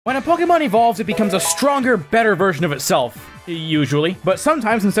When a Pokemon evolves, it becomes a stronger, better version of itself. Usually. But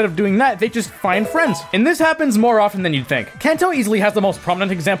sometimes, instead of doing that, they just find friends. And this happens more often than you'd think. Kanto easily has the most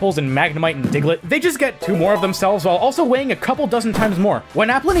prominent examples in Magnemite and Diglett. They just get 2 more of themselves while also weighing a couple dozen times more. When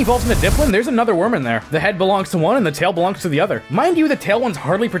Applin evolves into Dipplin, there's another worm in there. The head belongs to one and the tail belongs to the other. Mind you, the tail one's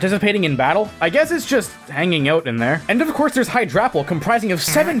hardly participating in battle. I guess it's just hanging out in there. And of course, there's Hydrapple, comprising of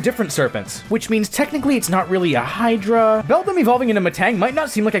 7 different serpents, which means technically it's not really a Hydra. Beldum evolving into Metang might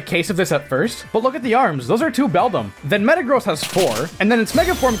not seem like a case of this at first, but look at the arms. Those are 2 Beldum. Then Metagross has 4, and then its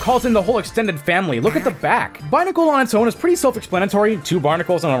Megaform calls in the whole extended family. Look at the back. Binacle on its own is pretty self-explanatory. 2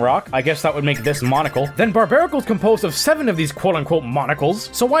 barnacles on a rock. I guess that would make this Monocle. Then Barbaracle is composed of 7 of these quote-unquote monocles.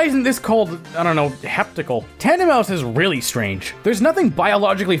 So why isn't this called, I don't know, Heptical? Tandemaus is really strange. There's nothing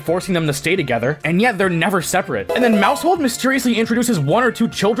biologically forcing them to stay together, and yet they're never separate. And then Maushold mysteriously introduces 1 or 2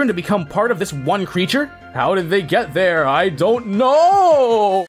 children to become part of this one creature? How did they get there? I don't know!